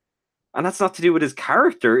room. And that's not to do with his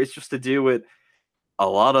character. It's just to do with a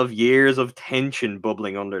lot of years of tension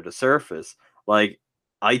bubbling under the surface. Like,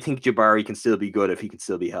 I think Jabari can still be good if he can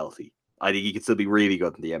still be healthy. I think he can still be really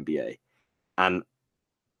good in the NBA. And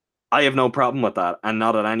I have no problem with that. And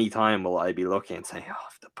not at any time will I be looking and saying, oh,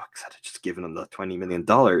 if the Bucks had just given him the $20 million.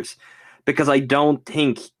 Because I don't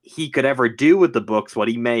think he could ever do with the Bucks what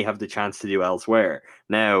he may have the chance to do elsewhere.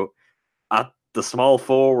 Now, at the small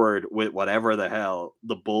forward with whatever the hell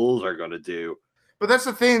the Bulls are going to do. But that's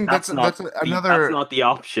the thing. That's another. That's not the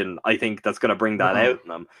option. I think that's going to bring that out in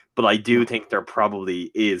them. But I do think there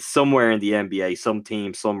probably is somewhere in the NBA, some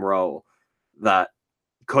team, some role that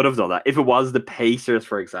could have done that. If it was the Pacers,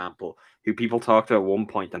 for example, who people talked to at one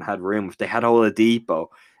point and had room, if they had Oladipo,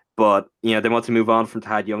 but they want to move on from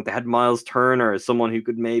Tad Young. They had Miles Turner as someone who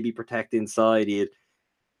could maybe protect inside. He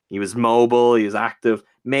was mobile. He was active.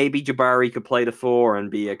 Maybe Jabari could play the 4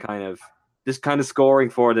 and be a kind of scoring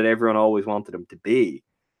forward that everyone always wanted him to be.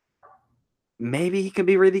 Maybe he can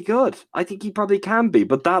be really good. I think he probably can be,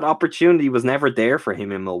 but that opportunity was never there for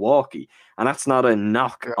him in Milwaukee. And that's not a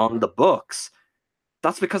knock on the Bucks.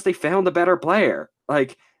 That's because they found a better player.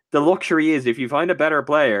 Like, the luxury is if you find a better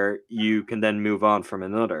player, you can then move on from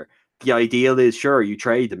another. The ideal is, sure, you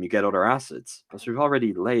trade them, you get other assets. As we've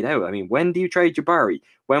already laid out. I mean, when do you trade Jabari?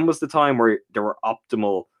 When was the time where there were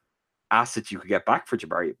optimal assets you could get back for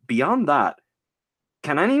Jabari? Beyond that,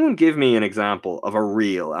 can anyone give me an example of a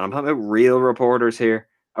real, and I'm talking about real reporters here,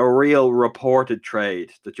 a real reported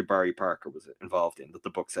trade that Jabari Parker was involved in that the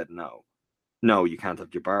book said no? No, you can't have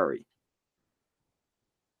Jabari.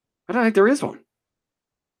 I don't think there is one.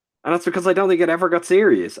 And that's because I don't think it ever got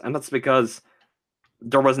serious. And that's because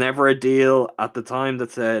there was never a deal at the time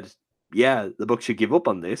that said, yeah, the Bucks should give up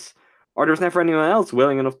on this. Or there was never anyone else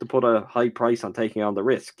willing enough to put a high price on taking on the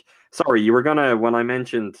risk. Sorry, you were when I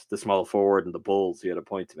mentioned the small forward and the Bulls, you had a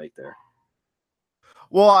point to make there.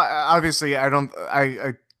 Well, obviously,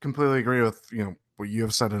 I completely agree with, what you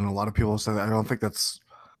have said and a lot of people have said. I don't think that's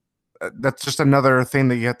just another thing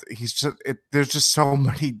that you have to, there's just so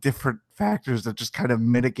many different factors that just kind of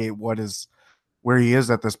mitigate where he is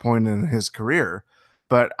at this point in his career.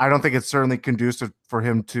 But I don't think it's certainly conducive for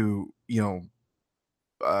him to,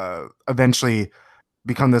 eventually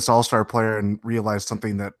become this all-star player and realize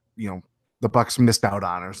something that, the Bucks missed out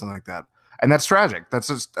on or something like that. And that's tragic. That's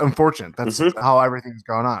just unfortunate. That's how everything's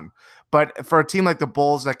gone on. But for a team like the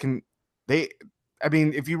Bulls that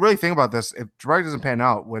if you really think about this, if Jabari doesn't pan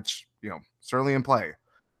out, which, certainly in play,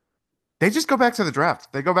 they just go back to the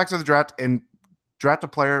draft. They go back to the draft and draft a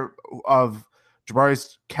player of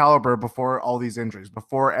Jabari's caliber before all these injuries,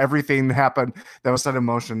 before everything happened that was set in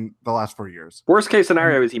motion the last 4 years. Worst case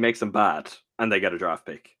scenario is he makes them bad and they get a draft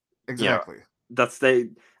pick. Exactly. That's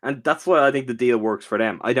why I think the deal works for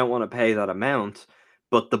them. I don't want to pay that amount,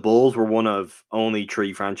 but the Bulls were one of only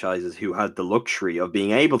 3 franchises who had the luxury of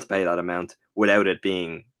being able to pay that amount without it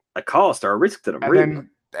being a cost or a risk to them.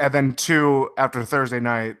 And then 2 after Thursday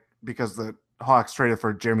night, because the Hawks traded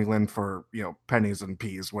for Jeremy Lin for, pennies and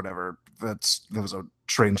peas, whatever. That was a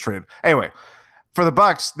strange trade. Anyway, for the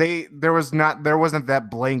Bucks, there wasn't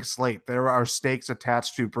that blank slate. There are stakes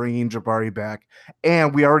attached to bringing Jabari back,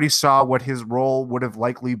 and we already saw what his role would have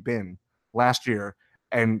likely been last year.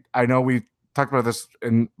 And I know we talked about this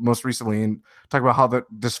most recently, and talked about how the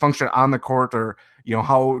dysfunction on the court, or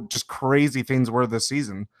how just crazy things were this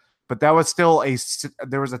season. But that was still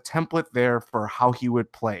there was a template there for how he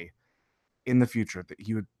would play in the future. That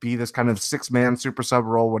he would be this kind of 6-man super sub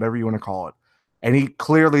role, whatever you want to call it. And he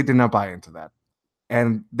clearly did not buy into that.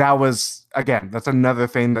 And that was, again, that's another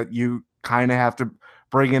thing that you kind of have to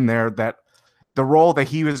bring in there, that the role that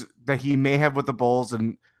he may have with the Bulls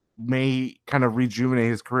and may kind of rejuvenate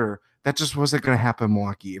his career, that just wasn't going to happen in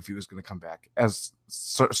Milwaukee if he was going to come back. As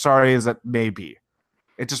sorry as that may be,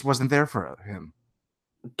 it just wasn't there for him.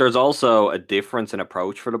 There's also a difference in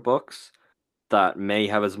approach for the Bucks that may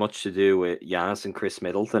have as much to do with Giannis and Chris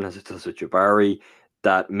Middleton as it does with Jabari.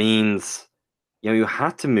 That means, you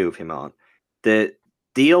had to move him on. The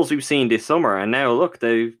deals we've seen this summer, and now look,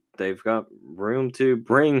 they've got room to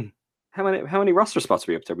bring. How many roster spots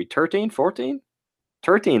are we up to? Are we 13, 14?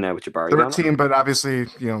 13 now with Jabari. 13, but obviously,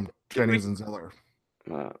 Jennings and Zeller.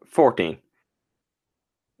 14.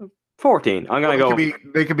 14. I'm gonna go.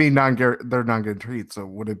 They could be they're non-guaranteed. So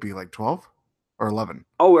would it be like 12 or 11?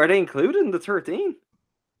 Oh, are they included in the 13?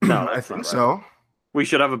 No, I think so. We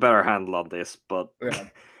should have a better handle on this, but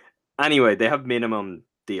anyway, they have minimum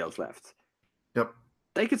deals left. Yep.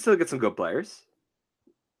 They could still get some good players,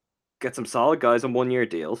 get some solid guys on 1-year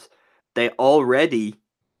deals. They already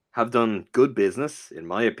have done good business, in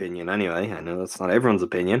my opinion. Anyway, I know that's not everyone's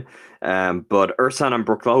opinion, but Ersan and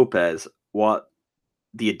Brook Lopez, what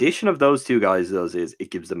the addition of those two guys does is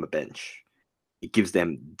it gives them a bench. It gives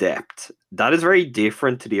them depth. That is very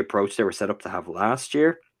different to the approach they were set up to have last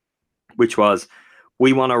year, which was,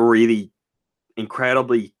 we want a really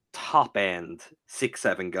incredibly top-end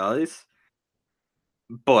 6-7 guys,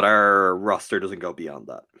 but our roster doesn't go beyond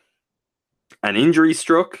that. An injury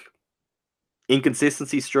struck,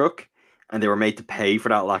 inconsistency struck, and they were made to pay for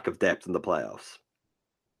that lack of depth in the playoffs.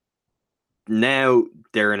 Now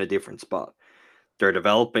they're in a different spot. They're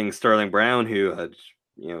developing Sterling Brown, who had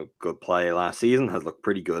good play last season, has looked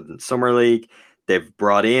pretty good in Summer League. They've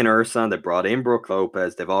brought in Ersan, they've brought in Brook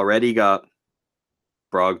Lopez, they've already got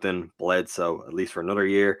Brogdon, Bledsoe, at least for another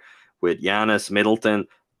year, with Giannis, Middleton.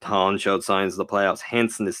 Ton showed signs of the playoffs.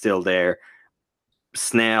 Henson is still there.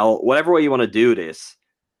 Snell, whatever way you want to do this,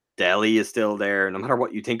 Delhi is still there. No matter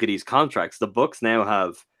what you think of these contracts, the Bucks now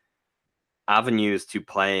have avenues to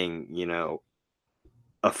playing,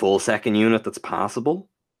 a full second unit that's possible.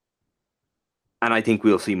 And I think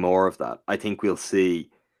we'll see more of that. I think we'll see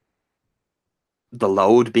the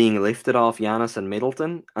load being lifted off Giannis and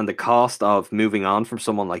Middleton, and the cost of moving on from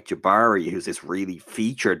someone like Jabari, who's this really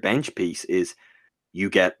featured bench piece, is you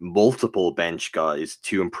get multiple bench guys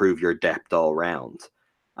to improve your depth all round.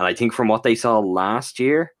 And I think from what they saw last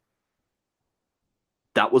year,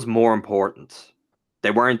 that was more important.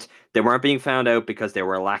 They weren't being found out because they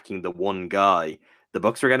were lacking the one guy. The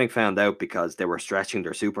Bucks were getting found out because they were stretching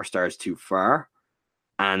their superstars too far,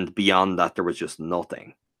 and beyond that, there was just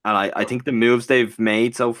nothing. And I think the moves they've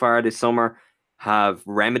made so far this summer have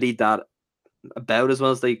remedied that about as well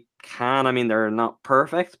as they can. I mean, they're not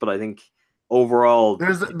perfect, but I think overall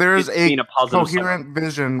there's a coherent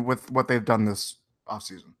vision with what they've done this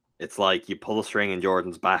offseason. It's like you pull a string in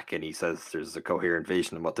Jordan's back and he says there's a coherent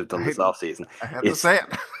vision in what they've done this offseason. I have to say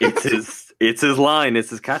it. It's his line, it's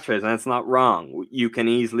his catchphrase, and it's not wrong. You can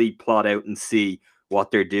easily plot out and see what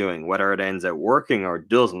they're doing, whether it ends out working or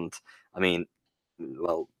doesn't. I mean,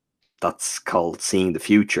 well, that's called seeing the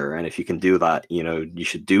future, and if you can do that, you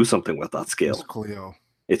should do something with that skill.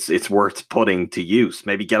 It's worth putting to use.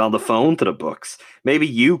 Maybe get on the phone to the Bucks. Maybe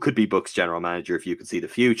you could be Bucks general manager if you could see the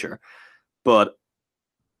future. But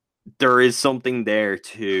there is something there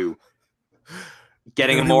to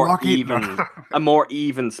getting a more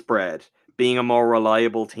even spread, being a more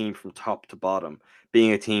reliable team from top to bottom,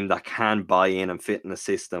 being a team that can buy in and fit in a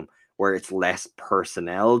system where it's less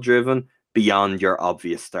personnel driven beyond your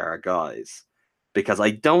obvious star guys. Because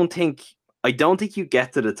I don't think you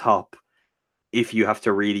get to the top if you have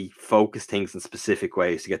to really focus things in specific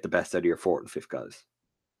ways to get the best out of your fourth and fifth guys.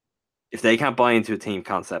 If they can't buy into a team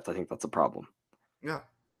concept, I think that's a problem. Yeah.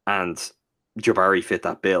 And Jabari fit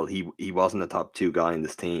that bill. He wasn't a top 2 guy in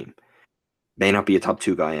this team. May not be a top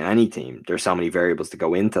 2 guy in any team. There's so many variables to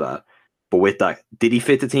go into that. But with that, did he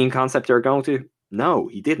fit the team concept they're going to? No,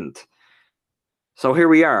 he didn't. So here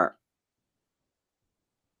we are.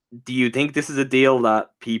 Do you think this is a deal that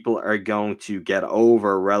people are going to get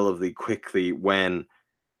over relatively quickly when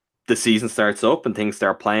the season starts up and things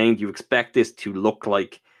start playing? Do you expect this to look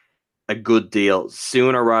like a good deal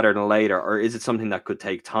sooner rather than later, or is it something that could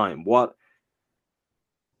take time? What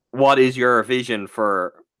is your vision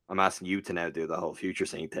for? I'm asking you to now do the whole future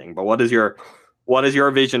seeing thing, but what is your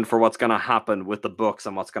vision for what's going to happen with the Bucks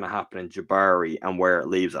and what's going to happen in Jabari and where it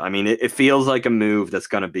leaves it? I mean, it feels like a move that's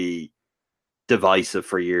going to be divisive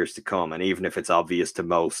for years to come, and even if it's obvious to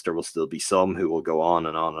most, there will still be some who will go on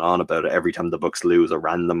and on and on about it every time the Bucks lose a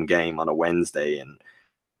random game on a Wednesday and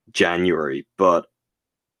January. But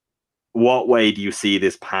what way do you see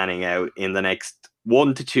this panning out in the next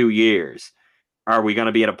 1 to 2 years? Are we going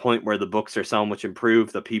to be at a point where the Bucks are so much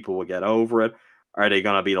improved that people will get over it? Are they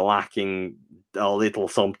going to be lacking a little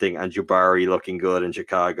something and Jabari looking good in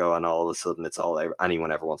Chicago, and all of a sudden it's all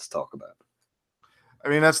anyone ever wants to talk about? I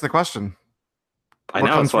mean, that's the question. I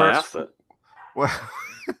know, that's why I asked it.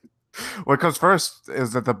 What comes first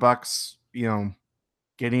is that the Bucks,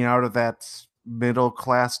 getting out of that middle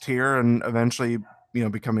class tier and eventually,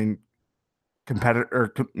 becoming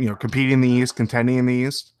competing in the East, contending in the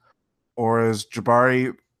East, or is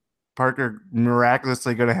Jabari Parker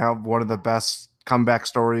miraculously going to have one of the best comeback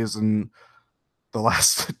stories in the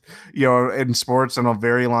last, in sports in a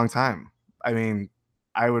very long time? I mean,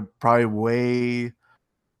 I would probably weigh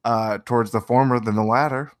towards the former than the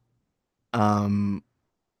latter.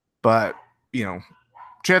 But,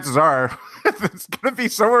 chances are it's going to be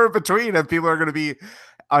somewhere in between, and people are going to be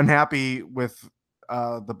unhappy with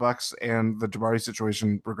the Bucks and the Jabari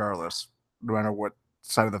situation regardless, no matter what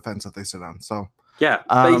side of the fence that they sit on. So, yeah,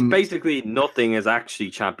 basically nothing is actually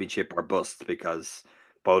championship or bust, because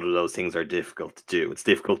both of those things are difficult to do. It's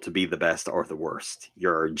difficult to be the best or the worst.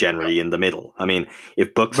 You're generally in the middle. I mean,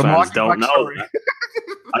 if Bucks fans don't know that,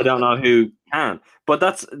 I don't know who can. But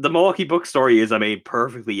that's the Milwaukee Bucks story is,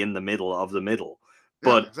 perfectly in the middle of the middle.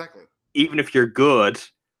 But exactly. Even if you're good,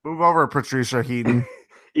 move over, Patricia Heaton.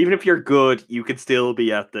 Even if you're good, you could still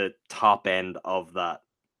be at the top end of that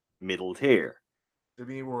middle tier.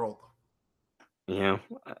 Jimmy World. I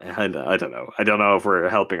don't know. I don't know if we're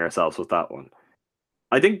helping ourselves with that one.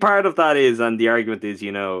 I think part of that is, and the argument is,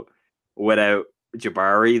 without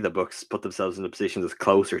Jabari, the Bucks put themselves in a position that's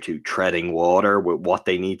closer to treading water with what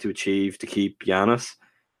they need to achieve to keep Giannis.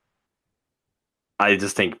 I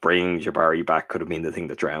just think bringing Jabari back could have been the thing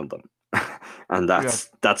that drowned them. And that's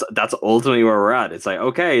ultimately where we're at. It's like,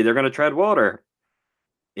 okay, they're going to tread water.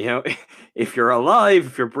 If you're alive,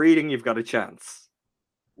 if you're breathing, you've got a chance.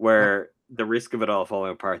 Where the risk of it all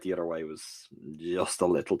falling apart the other way was just a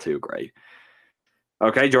little too great.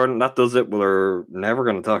 Okay, Jordan, that does it. We're never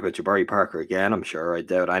going to talk about Jabari Parker again, I'm sure. I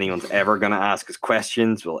doubt anyone's ever going to ask us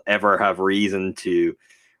questions. We'll ever have reason to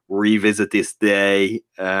revisit this day.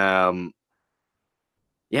 Yeah,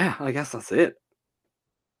 I guess that's it.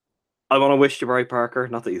 I want to wish Jabari Parker,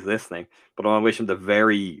 not that he's listening, but I want to wish him the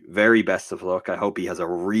very, very best of luck. I hope he has a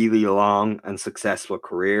really long and successful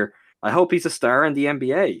career. I hope he's a star in the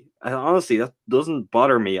NBA. And honestly, that doesn't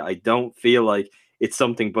bother me. I don't feel like it's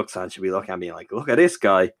something Bucks fans should be looking at me like, look at this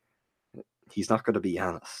guy. He's not going to be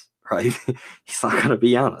Giannis, right? He's not going to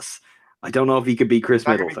be Giannis. I don't know if he could be Chris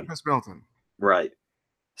Middleton. Right.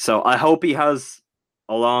 So I hope he has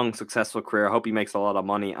a long, successful career. I hope he makes a lot of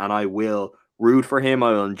money, and I will root for him.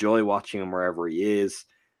 I will enjoy watching him wherever he is.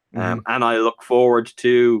 And I look forward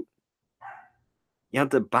to...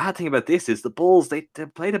 the bad thing about this is the Bulls, they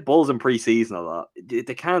play the Bulls in preseason a lot. They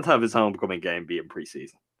can't have his homecoming game be in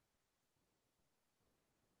preseason.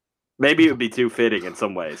 Maybe it would be too fitting in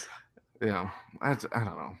some ways. Yeah, I don't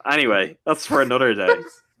know. Anyway, that's for another day.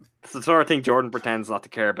 It's the sort of thing Jordan pretends not to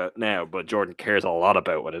care about now, but Jordan cares a lot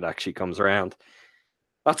about when it actually comes around.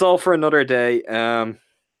 That's all for another day.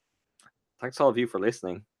 Thanks all of you for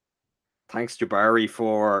listening. Thanks, Jabari,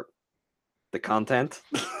 for the content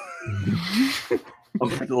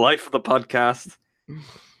of the life of the podcast.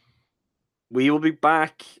 We will be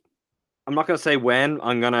back. I'm not going to say when.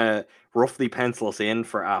 I'm going to roughly pencil us in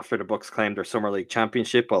for after the Bucks claim their Summer League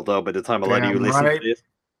championship, although by the time a lot of you listen to this,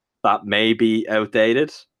 that may be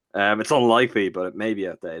outdated. It's unlikely, but it may be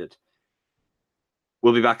outdated.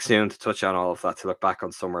 We'll be back soon to touch on all of that, to look back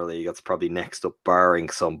on Summer League. That's probably next up, barring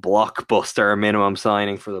some blockbuster minimum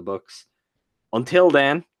signing for the Bucks. Until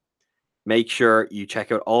then, make sure you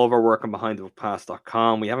check out all of our work on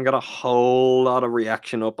BehindTheBuckPass.com. We haven't got a whole lot of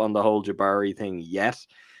reaction up on the whole Jabari thing yet.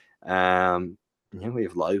 We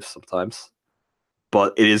have lives sometimes,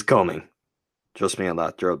 but it is coming. Trust me on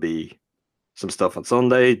that. There'll be some stuff on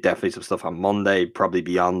Sunday, definitely some stuff on Monday, probably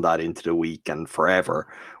beyond that into the week and forever.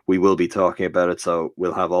 We will be talking about it, so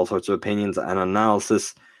we'll have all sorts of opinions and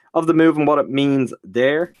analysis of the move and what it means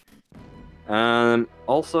there.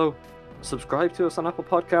 Also, subscribe to us on Apple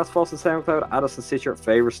Podcasts, follow us on SoundCloud, add us on Stitcher,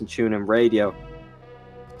 favorites, and TuneIn Radio.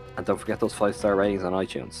 And don't forget those 5-star ratings on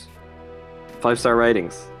iTunes. 5-star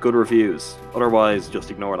ratings, good reviews. Otherwise,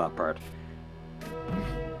 just ignore that part.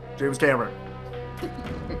 James Cameron.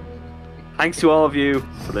 Thanks to all of you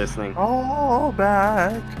for listening. All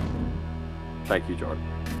back. Thank you, Jordan.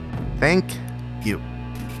 Thank you.